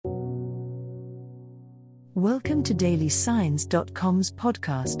Welcome to dailysigns.com's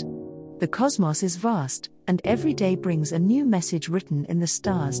podcast. The cosmos is vast, and every day brings a new message written in the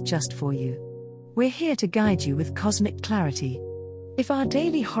stars just for you. We're here to guide you with cosmic clarity. If our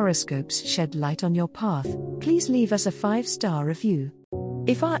daily horoscopes shed light on your path, please leave us a 5-star review.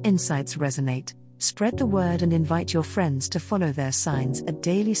 If our insights resonate, spread the word and invite your friends to follow their signs at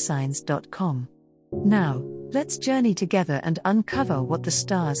dailysigns.com. Now, let's journey together and uncover what the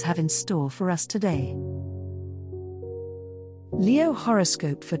stars have in store for us today. Leo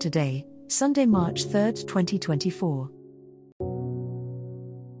horoscope for today, Sunday, March 3, 2024.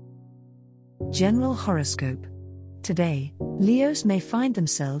 General horoscope. Today, Leos may find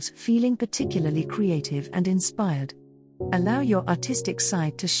themselves feeling particularly creative and inspired. Allow your artistic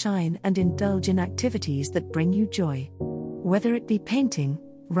side to shine and indulge in activities that bring you joy. Whether it be painting,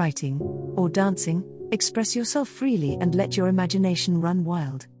 writing, or dancing, express yourself freely and let your imagination run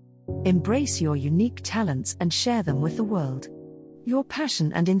wild. Embrace your unique talents and share them with the world. Your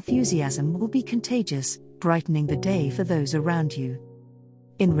passion and enthusiasm will be contagious, brightening the day for those around you.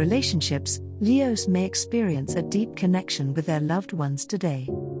 In relationships, Leos may experience a deep connection with their loved ones today.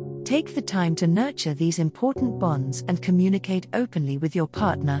 Take the time to nurture these important bonds and communicate openly with your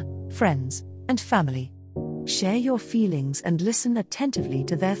partner, friends, and family. Share your feelings and listen attentively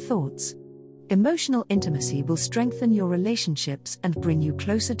to their thoughts. Emotional intimacy will strengthen your relationships and bring you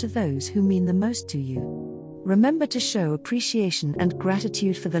closer to those who mean the most to you. Remember to show appreciation and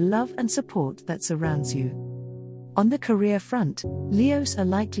gratitude for the love and support that surrounds you. On the career front, Leos are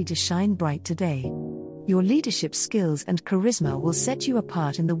likely to shine bright today. Your leadership skills and charisma will set you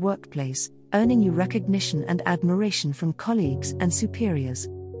apart in the workplace, earning you recognition and admiration from colleagues and superiors.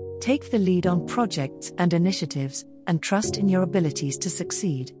 Take the lead on projects and initiatives, and trust in your abilities to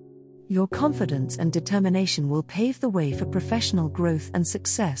succeed. Your confidence and determination will pave the way for professional growth and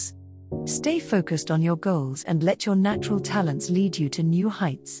success. Stay focused on your goals and let your natural talents lead you to new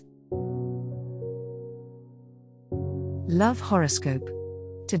heights. Love horoscope.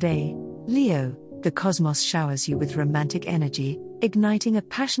 Today, Leo, the cosmos showers you with romantic energy, igniting a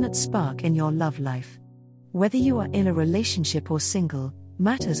passionate spark in your love life. Whether you are in a relationship or single,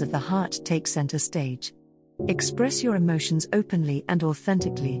 matters of the heart take center stage. Express your emotions openly and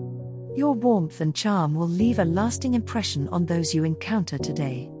authentically. Your warmth and charm will leave a lasting impression on those you encounter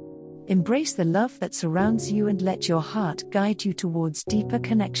today. Embrace the love that surrounds you and let your heart guide you towards deeper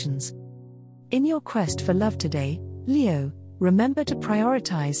connections. In your quest for love today, Leo, remember to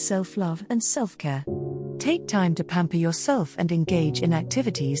prioritize self-love and self-care. Take time to pamper yourself and engage in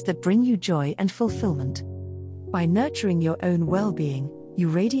activities that bring you joy and fulfillment. By nurturing your own well-being, you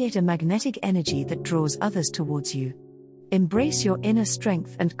radiate a magnetic energy that draws others towards you. Embrace your inner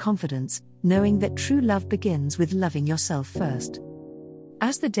strength and confidence, knowing that true love begins with loving yourself first.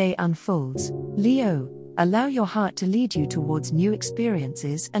 As the day unfolds, Leo, allow your heart to lead you towards new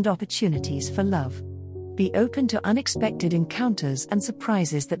experiences and opportunities for love. Be open to unexpected encounters and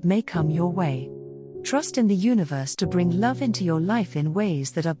surprises that may come your way. Trust in the universe to bring love into your life in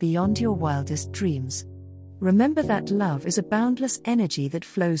ways that are beyond your wildest dreams. Remember that love is a boundless energy that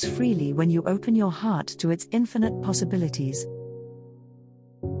flows freely when you open your heart to its infinite possibilities.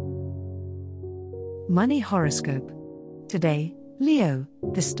 Money horoscope. Today, Leo,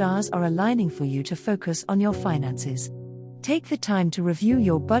 the stars are aligning for you to focus on your finances. Take the time to review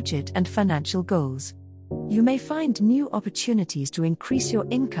your budget and financial goals. You may find new opportunities to increase your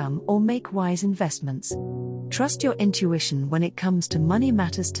income or make wise investments. Trust your intuition when it comes to money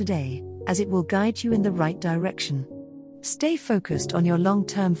matters today, as it will guide you in the right direction. Stay focused on your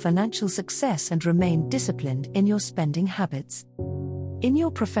long-term financial success and remain disciplined in your spending habits. In your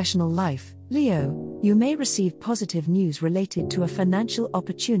professional life, Leo, you may receive positive news related to a financial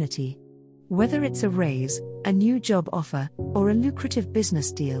opportunity. Whether it's a raise, a new job offer, or a lucrative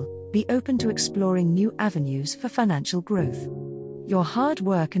business deal, be open to exploring new avenues for financial growth. Your hard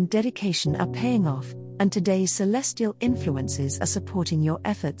work and dedication are paying off, and today's celestial influences are supporting your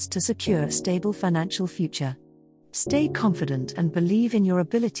efforts to secure a stable financial future. Stay confident and believe in your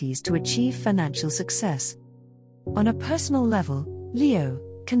abilities to achieve financial success. On a personal level, Leo,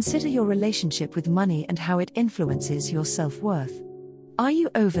 consider your relationship with money and how it influences your self-worth. Are you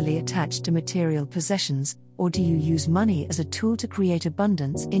overly attached to material possessions, or do you use money as a tool to create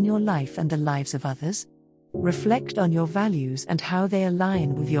abundance in your life and the lives of others? Reflect on your values and how they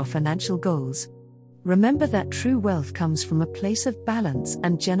align with your financial goals. Remember that true wealth comes from a place of balance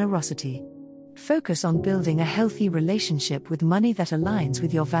and generosity. Focus on building a healthy relationship with money that aligns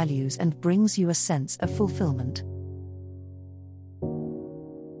with your values and brings you a sense of fulfillment.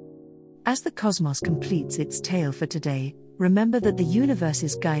 As the cosmos completes its tale for today, Remember that the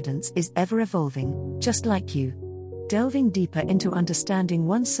universe's guidance is ever evolving, just like you. Delving deeper into understanding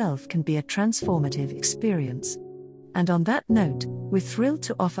oneself can be a transformative experience. And on that note, we're thrilled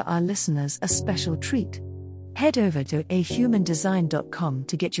to offer our listeners a special treat. Head over to ahumandesign.com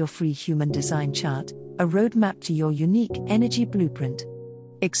to get your free human design chart, a roadmap to your unique energy blueprint.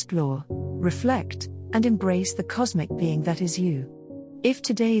 Explore, reflect, and embrace the cosmic being that is you. If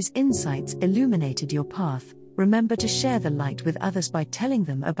today's insights illuminated your path, remember to share the light with others by telling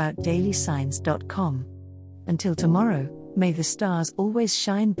them about dailysigns.com. Until tomorrow, may the stars always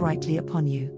shine brightly upon you.